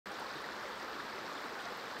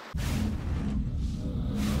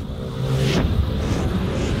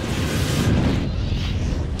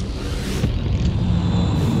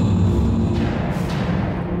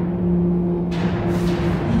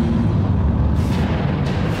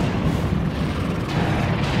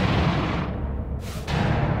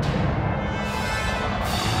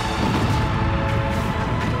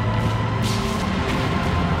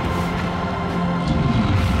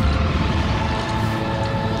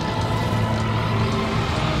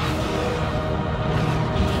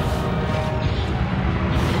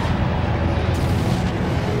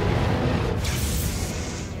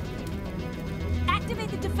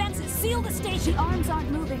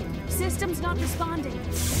not responding.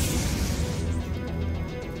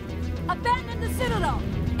 Abandon the Citadel!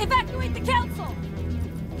 Evacuate the Council!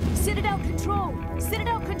 Citadel Control!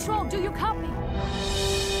 Citadel Control, do you copy?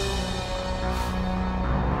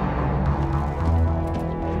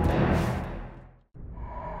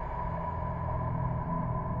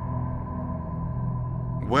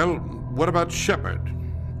 Well, what about Shepard?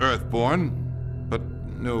 Earthborn, but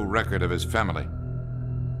no record of his family.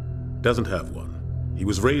 Doesn't have one. He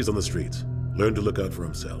was raised on the streets, learned to look out for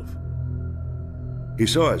himself. He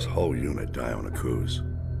saw his whole unit die on a cruise.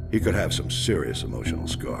 He could have some serious emotional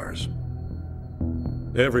scars.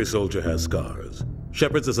 Every soldier has scars.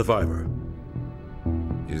 Shepard's a survivor.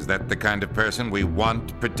 Is that the kind of person we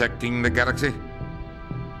want protecting the galaxy?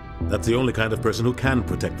 That's the only kind of person who can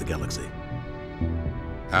protect the galaxy.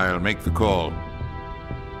 I'll make the call.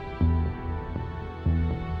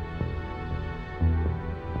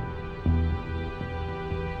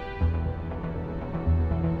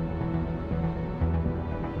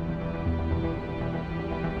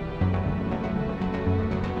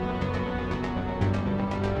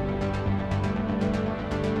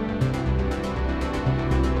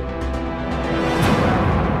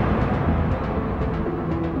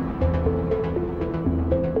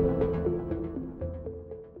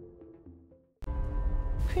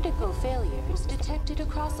 Critical failures detected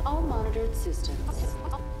across all monitored systems.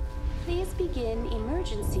 Please begin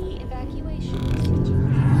emergency evacuation.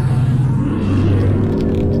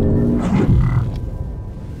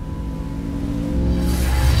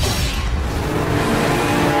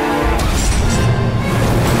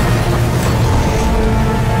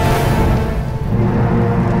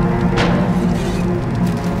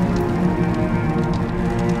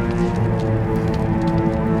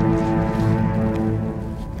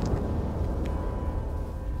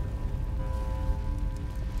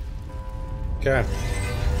 Okay.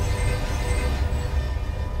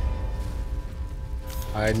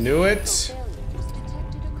 I knew it.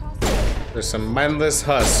 There's some mindless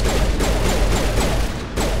husk.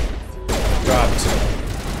 Dropped.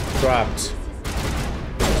 Dropped.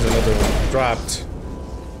 There's another one. Dropped.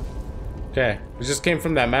 Okay. We just came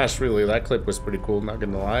from that mash, really. That clip was pretty cool, not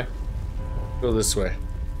gonna lie. Go this way.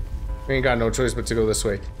 We ain't got no choice but to go this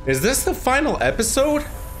way. Is this the final episode?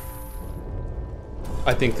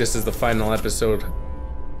 I think this is the final episode.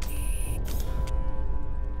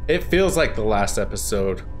 It feels like the last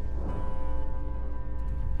episode.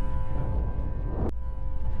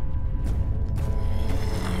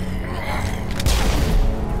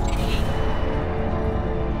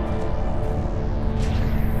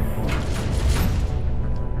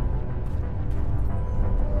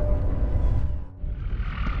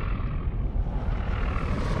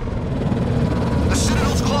 The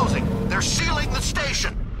Citadel's closing. They're sealing the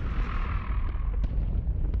station.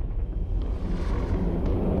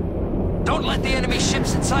 Don't let the enemy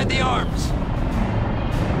ships inside the arms.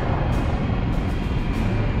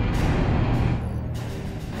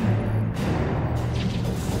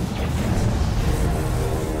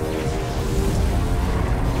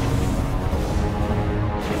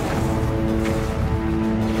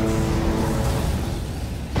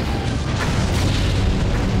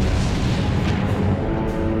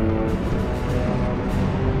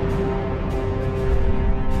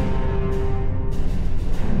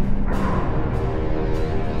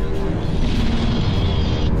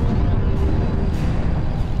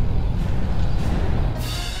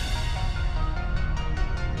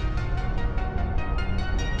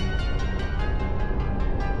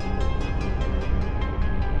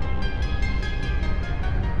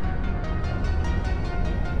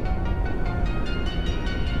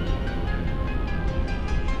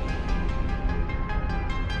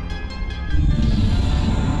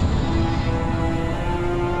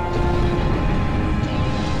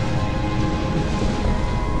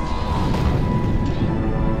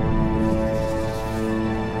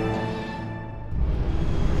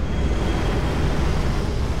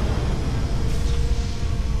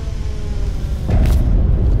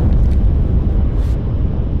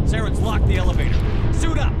 Lock the elevator.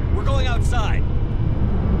 Suit up. We're going outside.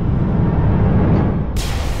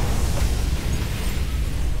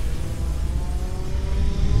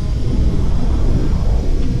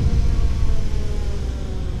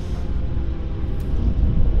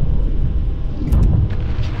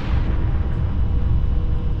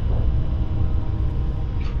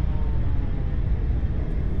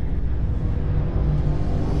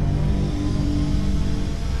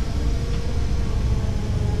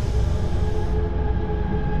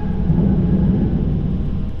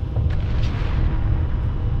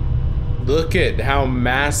 Look at how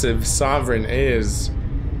massive Sovereign is.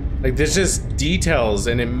 Like, there's just details,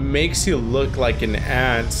 and it makes you look like an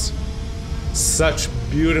ant. Such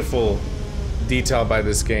beautiful detail by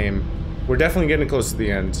this game. We're definitely getting close to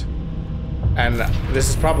the end. And this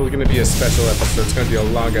is probably going to be a special episode. It's going to be a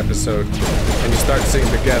long episode. And you start seeing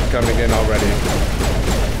the Geth coming in already.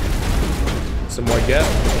 Some more Geth.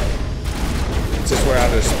 Since we're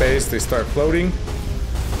out of space, they start floating.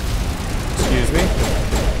 Excuse me.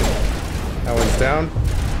 That one's down.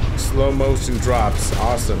 Slow motion drops.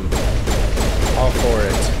 Awesome. All for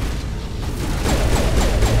it.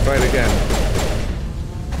 Try it again.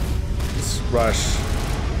 Let's rush.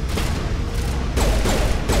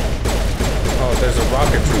 Oh, there's a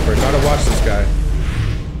rocket trooper. Gotta watch this guy.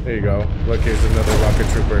 There you go. Look, here's another rocket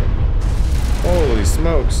trooper. Holy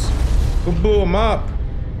smokes. Who blew him up?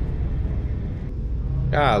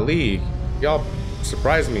 Golly. Y'all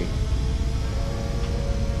surprised me.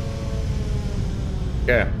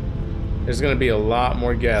 Okay. There's gonna be a lot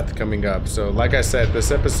more Geth coming up. So, like I said,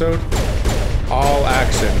 this episode, all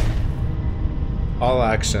action. All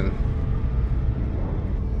action.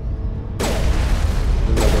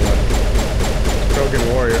 Another one.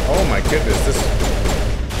 Krogan warrior. Oh my goodness, this...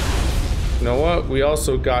 You know what? We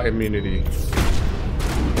also got immunity.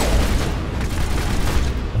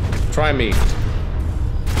 Try me.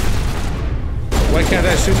 Why can't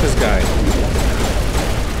I shoot this guy?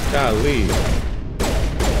 Golly.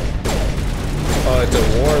 Oh, it's a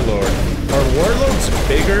warlord. Are warlords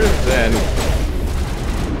bigger than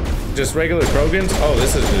just regular Krogans? Oh,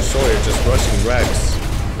 this is a destroyer just rushing Rex.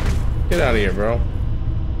 Get out of here, bro.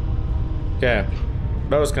 Okay.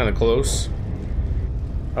 That was kind of close.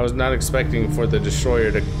 I was not expecting for the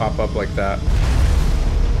destroyer to pop up like that.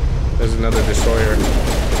 There's another destroyer.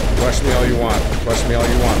 Rush me all you want. Rush me all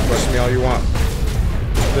you want. Rush me all you want.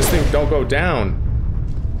 This thing don't go down.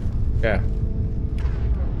 Yeah.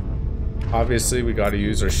 Obviously, we gotta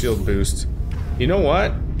use our shield boost. You know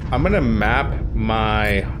what? I'm gonna map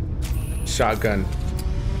my shotgun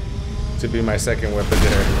to be my second weapon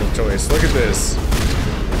there of choice. Look at this.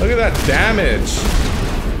 Look at that damage.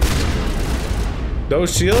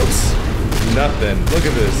 Those shields? Nothing. Look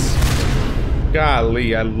at this.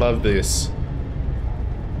 Golly, I love this.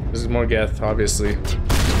 This is more Geth, obviously.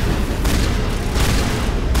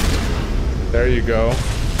 There you go.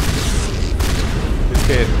 This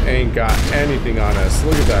kid ain't got anything on us.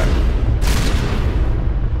 Look at that.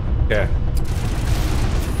 Okay.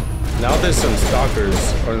 Now there's some stalkers.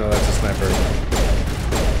 Oh no, that's a sniper.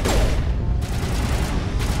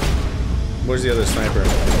 Where's the other sniper?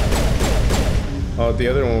 Oh, the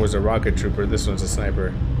other one was a rocket trooper. This one's a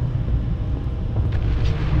sniper.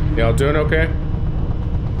 Y'all doing okay?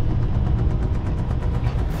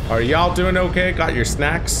 Are y'all doing okay? Got your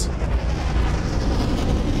snacks?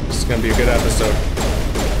 This is gonna be a good episode.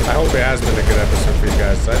 I hope it has been a good episode for you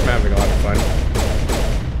guys. I'm having a lot of fun.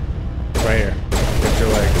 Right here. Get your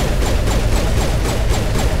leg.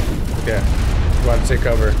 Okay. About to take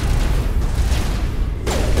cover.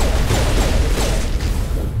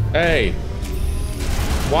 Hey!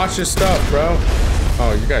 Watch your stuff, bro.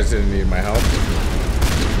 Oh, you guys didn't need my help.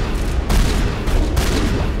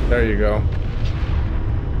 There you go.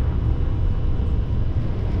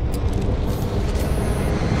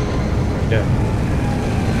 Yeah.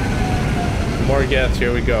 More Geth,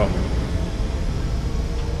 here we go.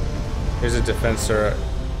 Here's a defense turret.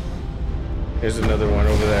 Here's another one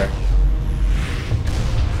over there.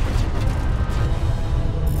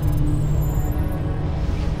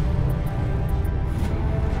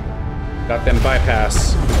 Got them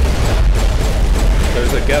bypass.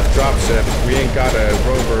 There's a Geth dropship. We ain't got a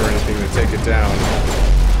rover or anything to take it down.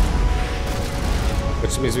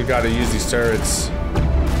 Which means we gotta use these turrets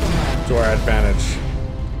to our advantage.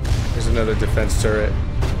 There's another defense turret.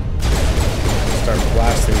 Start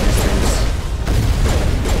blasting these things.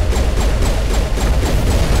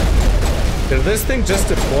 Did this thing just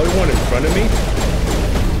deploy one in front of me?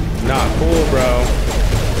 Not cool, bro.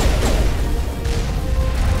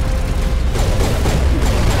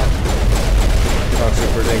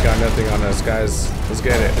 Troopers ain't got nothing on us, guys. Let's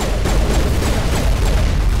get it.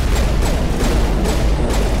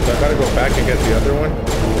 So I gotta go back and get the other one?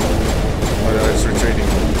 Oh no, it's retreating.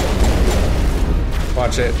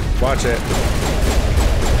 Watch it. Watch it.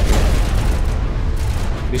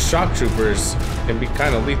 These shock troopers can be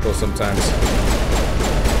kind of lethal sometimes.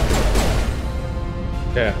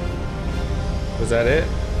 Yeah. Was that it?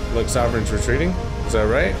 Look, Sovereign's retreating? Is that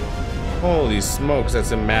right? Holy smokes,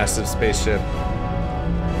 that's a massive spaceship.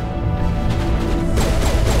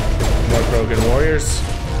 More Krogan warriors.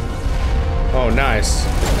 Oh, nice.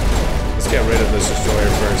 Let's get rid of this destroyer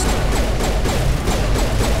first.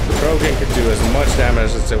 The Krogan can do as much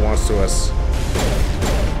damage as it wants to us.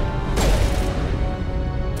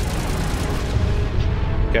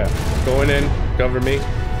 Okay, going in, cover me.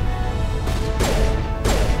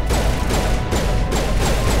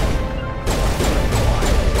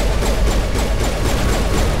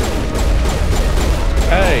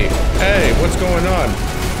 Hey, what's going on?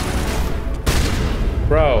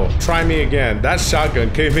 Bro, try me again. That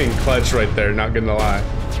shotgun came in clutch right there, not gonna lie.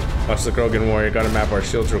 Watch the Krogan warrior, gotta map our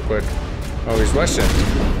shields real quick. Oh, he's rushing.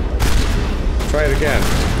 Try it again.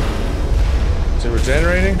 Is it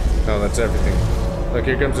regenerating? No, that's everything. Look,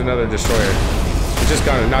 here comes another destroyer. We just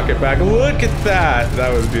gotta knock it back. Look at that!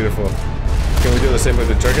 That was beautiful. Can we do the same with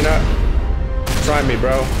the Juggernaut? Try me,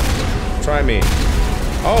 bro. Try me.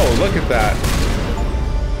 Oh, look at that.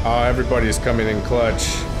 Oh, everybody's coming in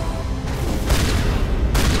clutch.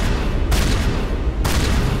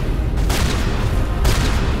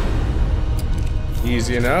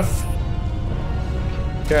 Easy enough.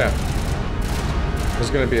 Okay. There's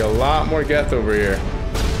gonna be a lot more Geth over here.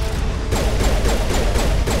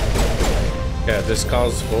 Yeah, this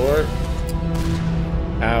calls for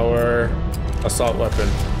our assault weapon.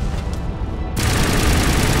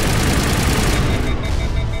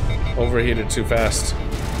 Overheated too fast.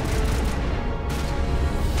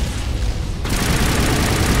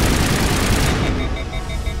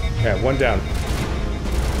 Okay, one down.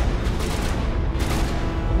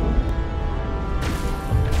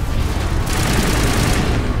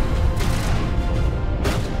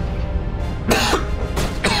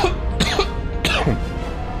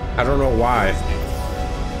 I don't know why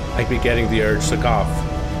I'd be getting the urge to cough.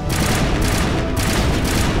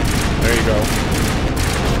 There you go.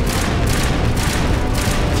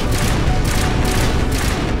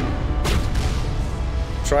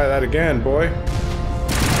 Try that again, boy.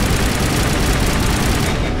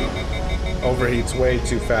 Overheats way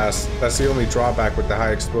too fast. That's the only drawback with the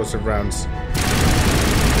high explosive rounds.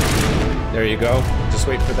 There you go. Just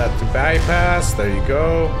wait for that to bypass. There you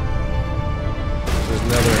go. There's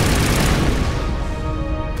another.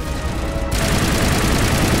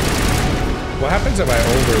 What happens if I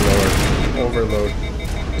overload?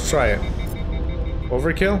 Let's try it.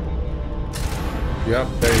 Overkill? Yep,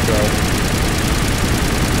 there you go.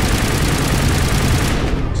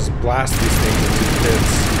 Just blast these things into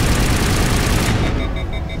bits.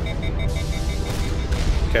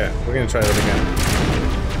 Okay, we're gonna try that again.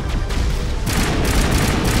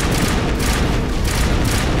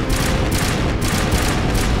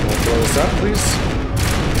 We'll blow this up, please.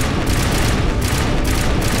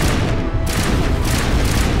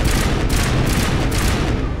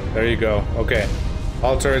 There you go. Okay.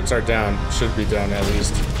 All turrets are down. Should be down at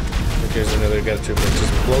least. Here's another Geth trooper.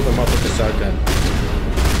 Just blow them up with the shotgun.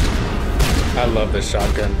 I love this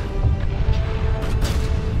shotgun.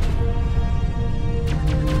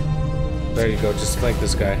 There you go, just flank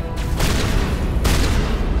this guy.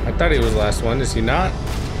 I thought he was the last one, is he not?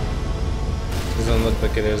 Doesn't look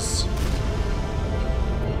like it is.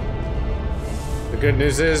 The good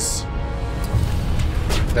news is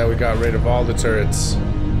that we got rid of all the turrets.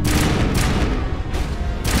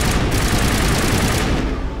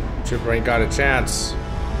 Trooper ain't got a chance.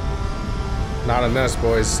 Not on us,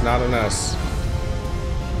 boys, not on us.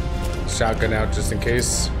 Shotgun out just in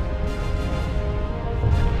case.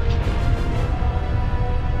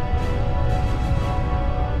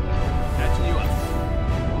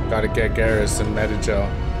 Gotta get Garrus and Metagel.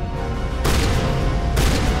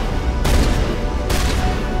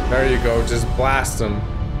 There you go, just blast them.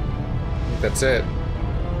 That's it.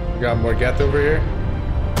 You got more Geth over here?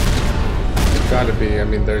 Gotta be, I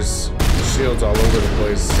mean, there's shields all over the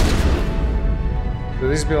place. Do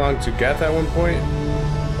these belong to Geth at one point?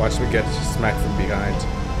 Watch me get smacked from behind.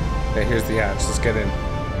 Okay, here's the hatch, let's get in.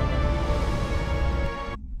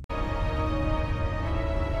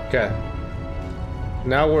 Okay.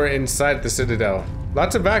 Now we're inside the Citadel.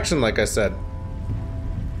 Lots of action, like I said.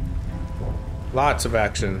 Lots of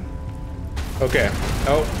action. Okay.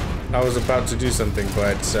 Oh, I was about to do something,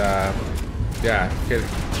 but yeah,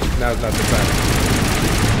 now's not the time.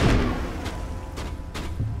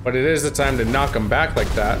 But it is the time to knock them back like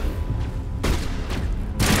that.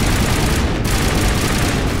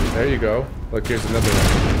 There you go. Look, here's another one.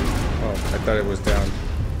 Oh, I thought it was down.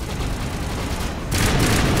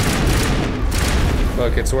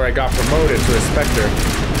 Look, it's where I got promoted to a Spectre.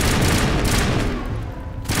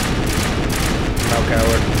 Now,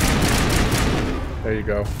 coward. There you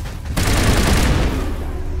go.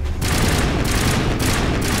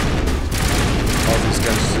 All these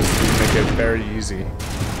guns just make it very easy.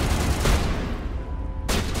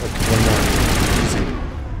 Look, one more. Easy.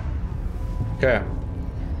 Okay.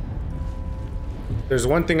 There's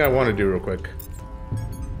one thing I want to do real quick.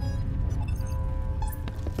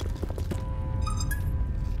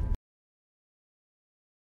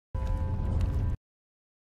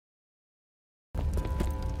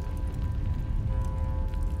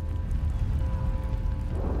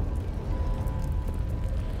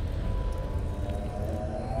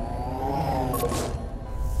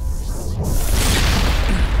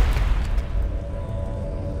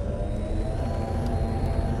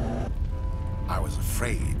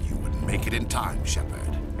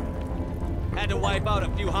 Shepard. Had to wipe out a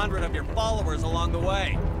few hundred of your followers along the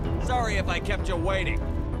way. Sorry if I kept you waiting.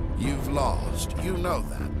 You've lost. You know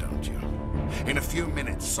that, don't you? In a few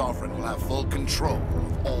minutes, Sovereign will have full control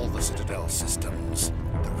of all the Citadel systems.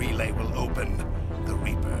 The relay will open. The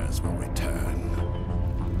Reapers will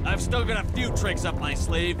return. I've still got a few tricks up my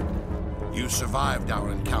sleeve. You survived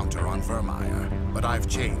our encounter on Vermeer, but I've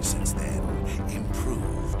changed since then.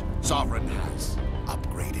 Improved. Sovereign has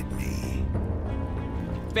upgraded me.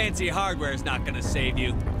 Fancy hardware's not gonna save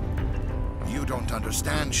you. You don't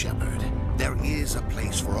understand, Shepard. There is a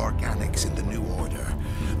place for organics in the New Order.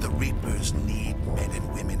 The Reapers need men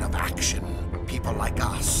and women of action. People like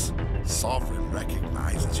us. Sovereign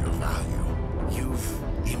recognizes your value. You've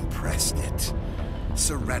impressed it.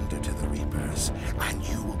 Surrender to the Reapers, and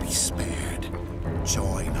you will be spared.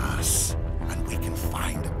 Join us, and we can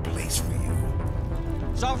find a place for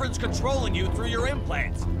you. Sovereign's controlling you through your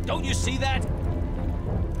implants. Don't you see that?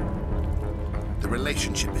 The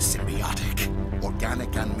relationship is symbiotic.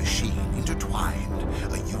 Organic and machine intertwined.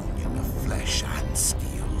 A union of flesh and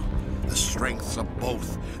steel. The strengths of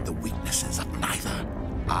both, the weaknesses of neither.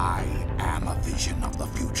 I am a vision of the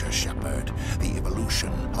future, Shepard. The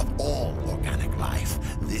evolution of all organic life.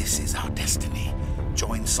 This is our destiny.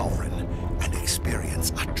 Join Sovereign and experience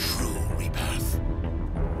a true rebirth.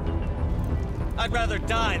 I'd rather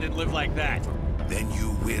die than live like that. Then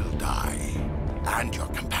you will die. And your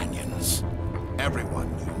companions. Everyone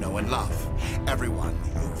you know and love. Everyone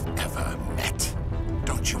you've ever met.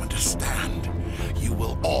 Don't you understand? You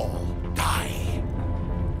will all die.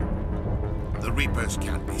 The Reapers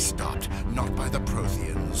can't be stopped. Not by the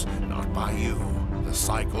Protheans. Not by you. The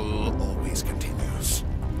cycle always continues.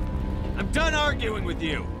 I'm done arguing with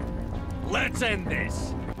you. Let's end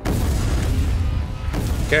this.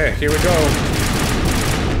 Okay, here we go.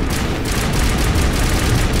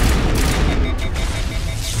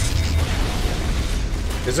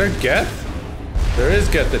 Is there Geth? There is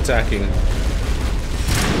Geth attacking.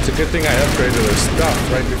 It's a good thing I upgraded their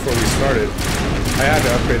stuff right before we started. I had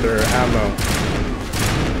to upgrade their ammo.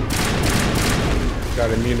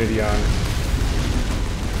 Got immunity on.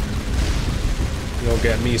 You'll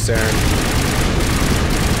get me, Saren.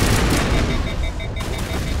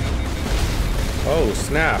 Oh,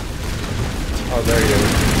 snap. Oh, there he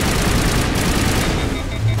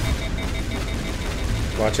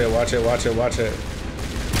is. Watch it, watch it, watch it, watch it.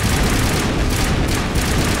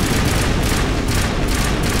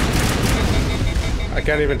 I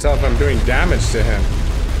can't even tell if I'm doing damage to him.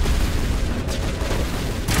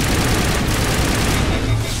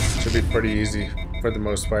 Should be pretty easy for the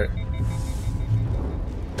most part.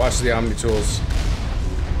 Watch the Omni tools.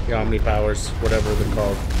 The Omni powers, whatever they're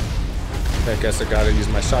called. I guess I gotta use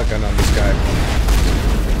my shotgun on this guy.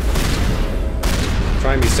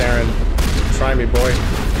 Try me, Saren. Try me, boy.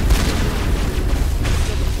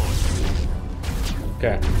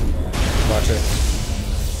 Okay. Watch it.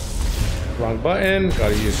 Wrong button.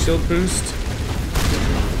 Gotta use shield boost.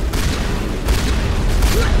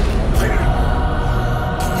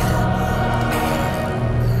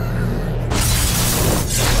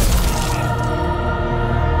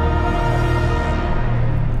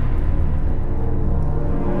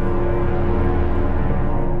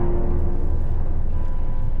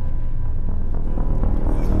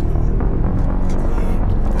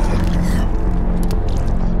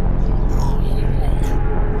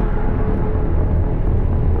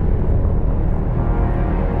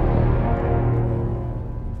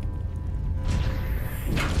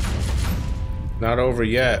 Not over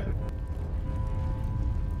yet.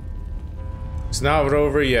 It's not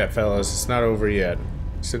over yet, fellas. It's not over yet.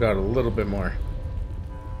 Still got a little bit more.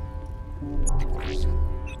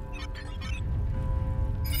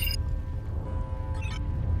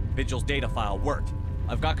 Vigil's data file worked.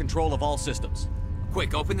 I've got control of all systems.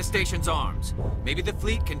 Quick, open the station's arms. Maybe the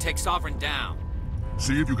fleet can take Sovereign down.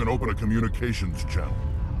 See if you can open a communications channel.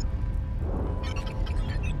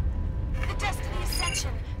 The Destiny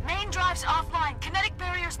Ascension. Main drives offline. Kinetic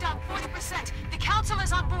barriers down 40%. The Council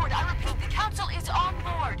is on board. I repeat, the Council is on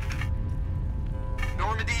board.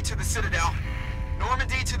 Normandy to the Citadel.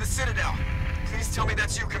 Normandy to the Citadel. Please tell me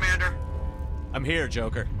that's you, Commander. I'm here,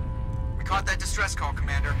 Joker. We caught that distress call,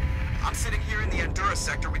 Commander. I'm sitting here in the Honduras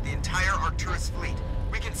sector with the entire Arcturus fleet.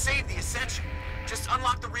 We can save the Ascension. Just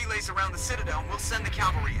unlock the relays around the Citadel and we'll send the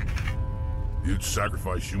cavalry in. You'd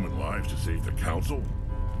sacrifice human lives to save the Council?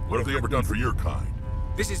 What have they ever done for your kind?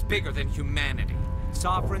 This is bigger than humanity.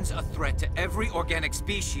 Sovereign's a threat to every organic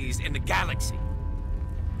species in the galaxy.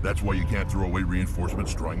 That's why you can't throw away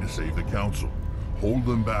reinforcements trying to save the Council. Hold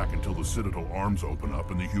them back until the Citadel arms open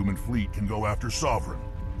up and the human fleet can go after Sovereign.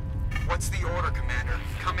 What's the order, Commander?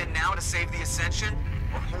 Come in now to save the Ascension,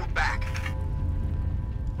 or hold back?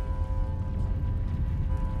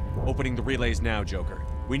 Opening the relays now, Joker.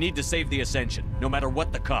 We need to save the Ascension, no matter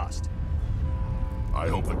what the cost. I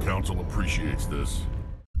hope the Council appreciates this.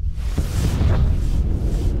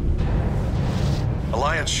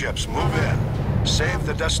 Alliance ships, move in. Save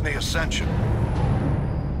the Destiny Ascension.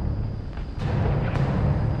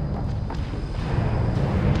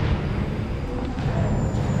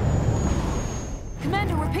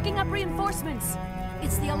 Commander, we're picking up reinforcements.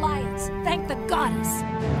 It's the Alliance. Thank the goddess.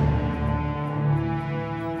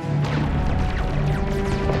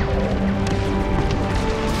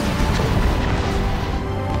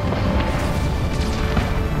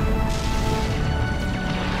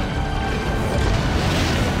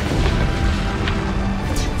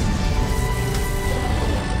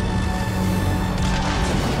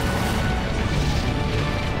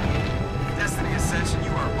 Destiny Ascension, you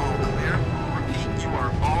are all clear. Repeat, you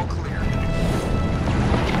are all clear.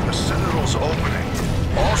 The Citadel's opening.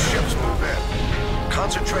 All ships move in.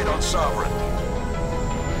 Concentrate on Sovereign.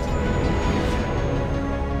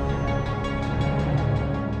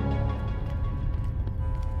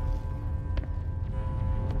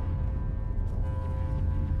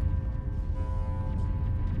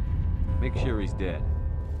 Make sure he's dead.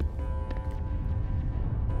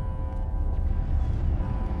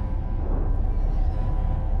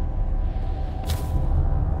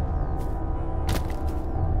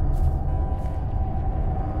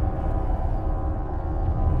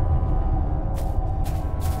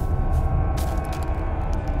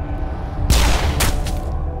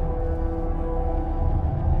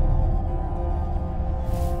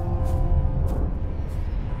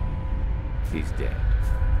 He's dead.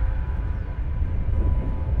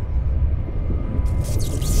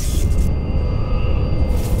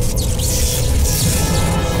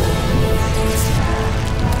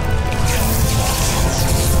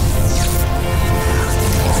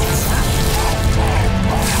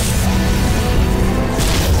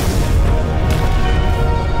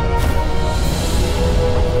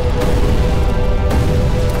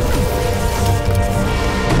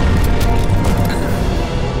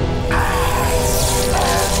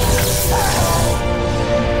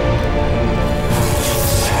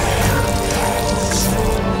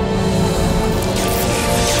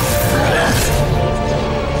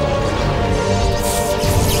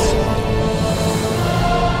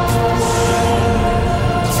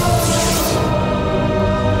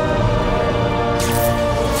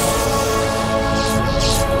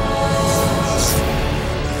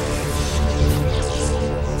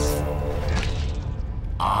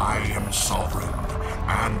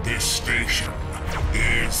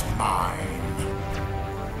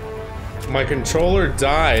 My controller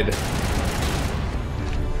died.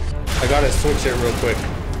 I gotta switch it real quick.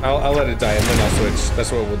 I'll let it die and then I'll switch.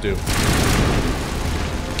 That's what we'll do.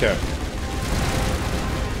 Okay.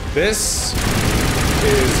 This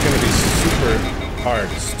is gonna be super hard.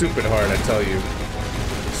 Stupid hard, I tell you.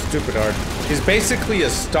 Stupid hard. He's basically a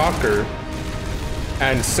stalker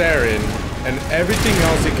and Saren and everything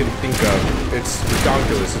else he can think of. It's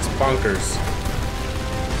ridiculous. It's bonkers.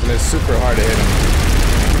 And it's super hard to hit him.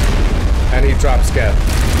 And he drops Geth.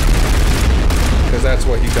 Because that's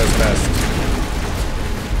what he does best.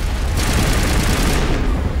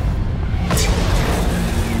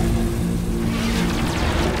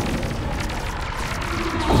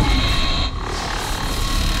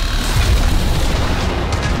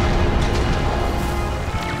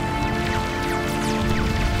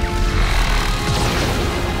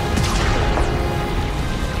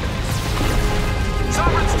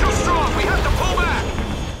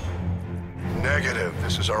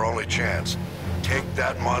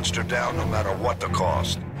 Monster down no matter what the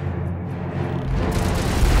cost.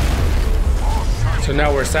 So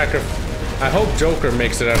now we're I hope Joker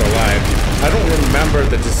makes it out alive. I don't remember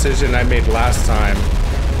the decision I made last time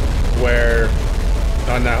where,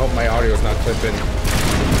 and I hope my audio is not clipping,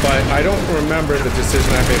 but I don't remember the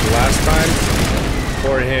decision I made last time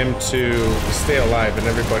for him to stay alive and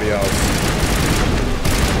everybody else.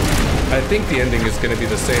 I think the ending is going to be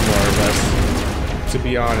the same more or less, to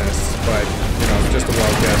be honest, but you know, just a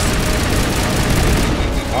wild guess.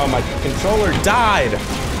 Oh, my controller died!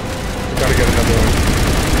 Gotta get another one.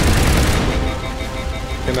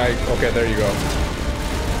 Can I? Okay, there you go.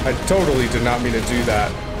 I totally did not mean to do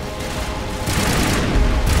that.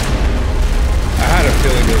 I had a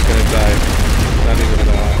feeling it was gonna die. Not even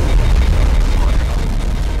gonna lie.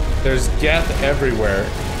 There's Geth everywhere.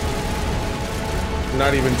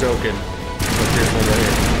 Not even joking. Look, here's one right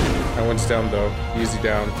here. That one's down though. Easy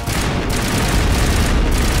down.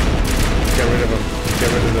 Get rid of him. Get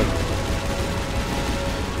rid of them.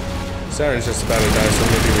 Saren's just about to die, so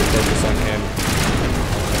maybe we focus on him.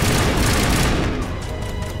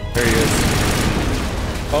 There he is.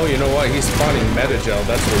 Oh, you know what? He's spawning Metagel.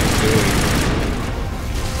 That's what he's doing.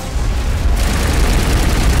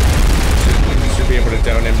 Should be able to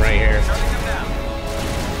down him right here.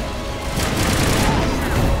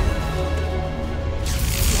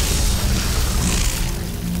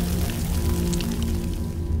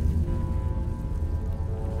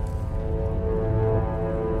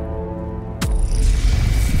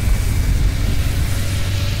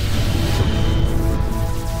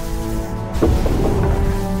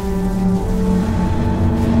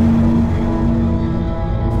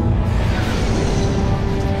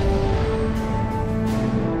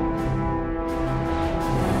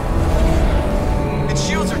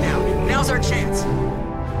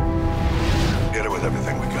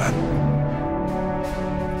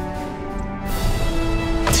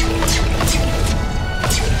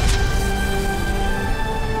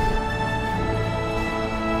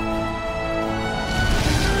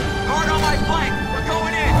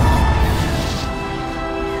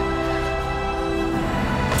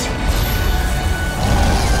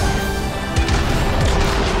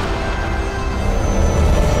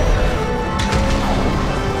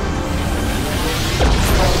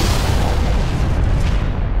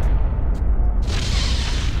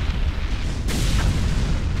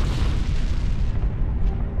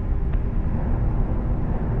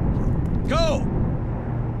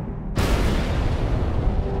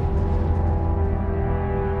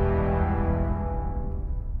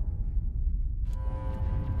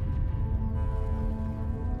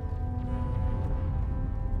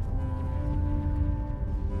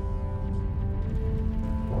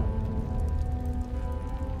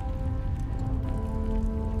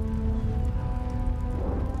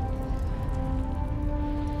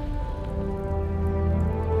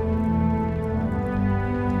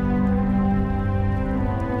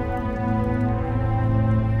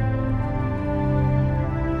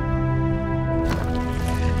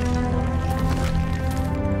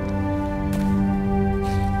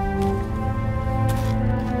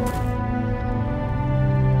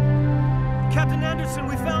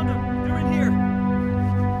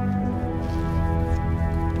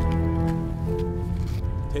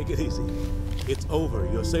 It's over.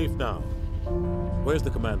 You're safe now. Where's the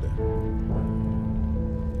commander?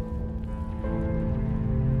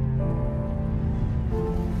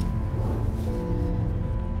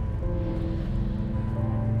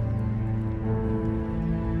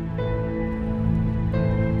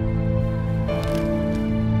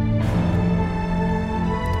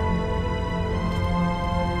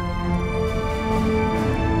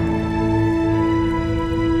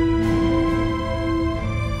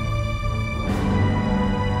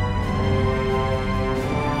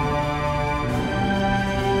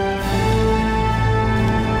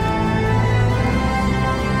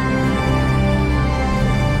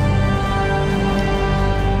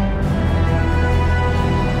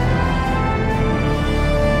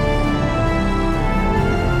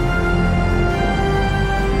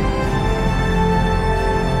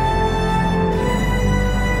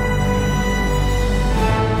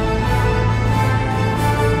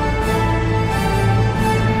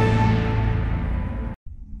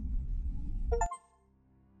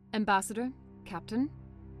 Ambassador, Captain,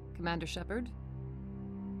 Commander Shepard.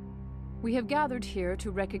 We have gathered here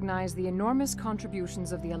to recognize the enormous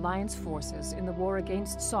contributions of the Alliance forces in the war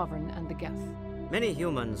against Sovereign and the Geth. Many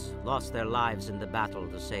humans lost their lives in the battle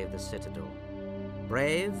to save the Citadel.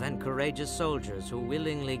 Brave and courageous soldiers who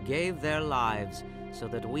willingly gave their lives so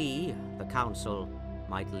that we, the Council,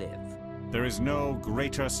 might live. There is no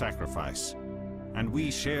greater sacrifice, and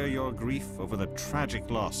we share your grief over the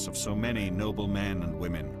tragic loss of so many noble men and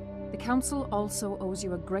women. The Council also owes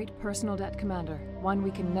you a great personal debt, Commander, one we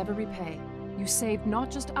can never repay. You saved not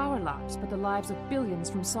just our lives, but the lives of billions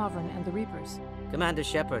from Sovereign and the Reapers. Commander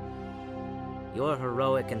Shepard, your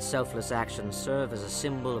heroic and selfless actions serve as a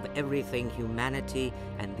symbol of everything humanity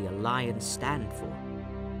and the Alliance stand for.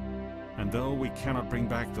 And though we cannot bring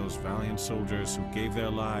back those valiant soldiers who gave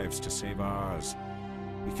their lives to save ours,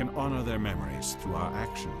 we can honor their memories through our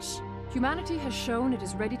actions. Humanity has shown it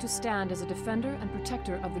is ready to stand as a defender and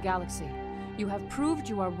protector of the galaxy. You have proved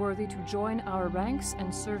you are worthy to join our ranks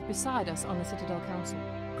and serve beside us on the Citadel Council.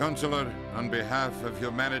 Counselor, on behalf of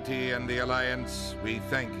humanity and the Alliance, we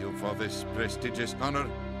thank you for this prestigious honor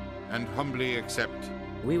and humbly accept.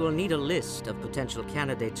 We will need a list of potential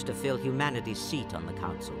candidates to fill humanity's seat on the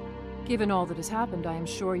Council. Given all that has happened, I am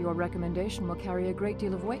sure your recommendation will carry a great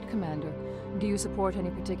deal of weight, Commander. Do you support any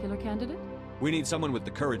particular candidate? We need someone with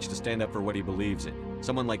the courage to stand up for what he believes in.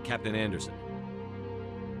 Someone like Captain Anderson.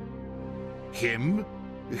 Him?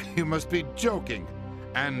 You must be joking.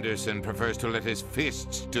 Anderson prefers to let his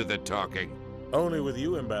fists do the talking. Only with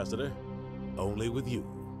you, Ambassador. Only with you.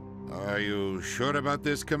 Are you sure about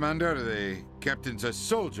this, Commander? The captain's a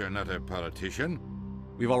soldier, not a politician.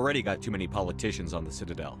 We've already got too many politicians on the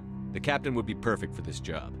Citadel. The captain would be perfect for this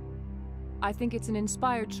job. I think it's an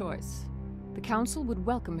inspired choice. The Council would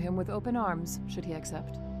welcome him with open arms, should he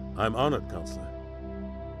accept. I'm honored, Counselor.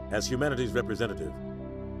 As humanity's representative,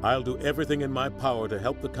 I'll do everything in my power to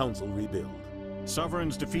help the Council rebuild.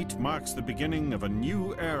 Sovereign's defeat marks the beginning of a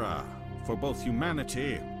new era for both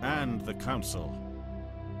humanity and the Council.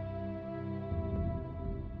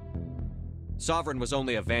 Sovereign was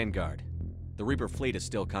only a vanguard. The Reaper fleet is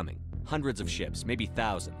still coming. Hundreds of ships, maybe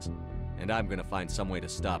thousands. And I'm gonna find some way to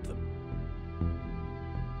stop them.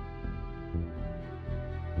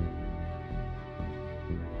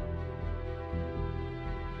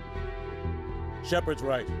 Shepard's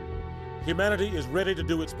right. Humanity is ready to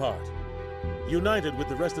do its part. United with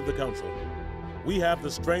the rest of the Council, we have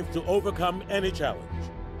the strength to overcome any challenge.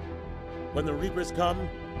 When the Reapers come,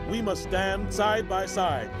 we must stand side by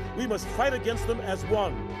side. We must fight against them as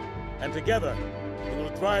one. And together, we will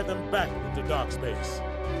drive them back into dark space.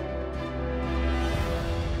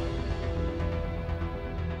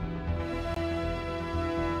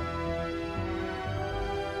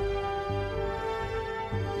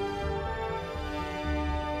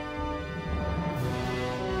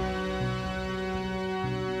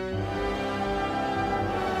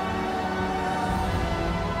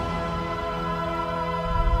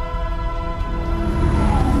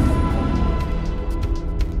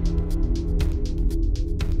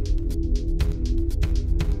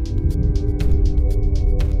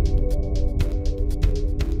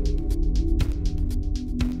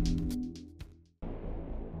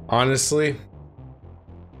 Honestly,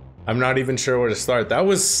 I'm not even sure where to start. That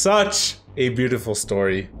was such a beautiful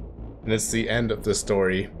story, and it's the end of the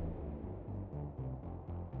story.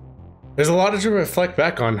 There's a lot to reflect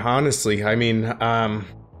back on, honestly. I mean,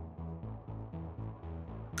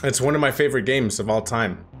 it's one of my favorite games of all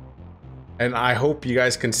time, and I hope you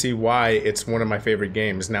guys can see why it's one of my favorite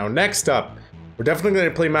games. Now, next up, we're definitely going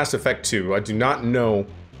to play Mass Effect 2. I do not know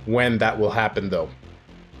when that will happen, though.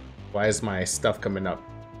 Why is my stuff coming up?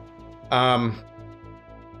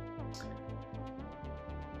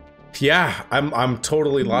 Yeah, I'm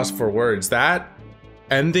totally lost for words. That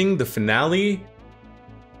ending, the finale,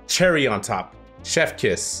 cherry on top, chef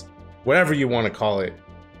kiss, whatever you want to call it.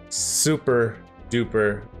 Super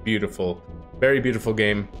duper beautiful, very beautiful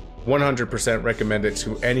game. 100% recommend it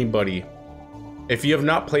to anybody. If you have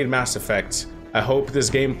not played Mass Effect, I hope this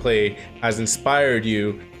gameplay has inspired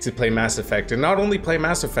you to play Mass Effect, and not only play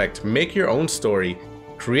Mass Effect, make your own story.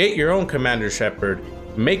 Create your own Commander Shepard,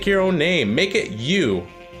 make your own name, make it you,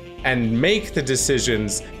 and make the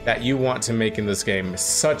decisions that you want to make in this game. It's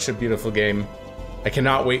such a beautiful game. I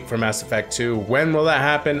cannot wait for Mass Effect 2. When will that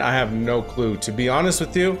happen? I have no clue. To be honest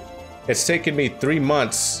with you, it's taken me 3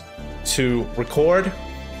 months to record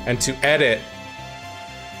and to edit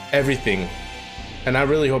everything. And I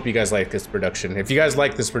really hope you guys like this production. If you guys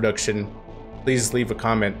like this production, please leave a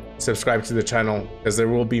comment, subscribe to the channel, because there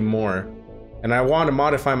will be more. And I want to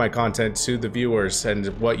modify my content to the viewers and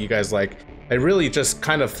what you guys like. I really just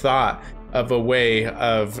kind of thought of a way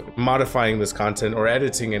of modifying this content or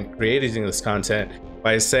editing and creating this content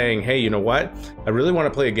by saying, hey, you know what? I really want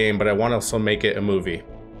to play a game, but I want to also make it a movie.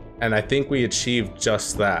 And I think we achieved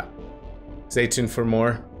just that. Stay tuned for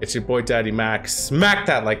more. It's your boy Daddy Mac. Smack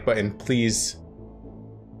that like button, please.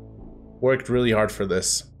 Worked really hard for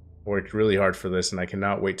this. And I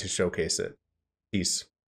cannot wait to showcase it. Peace.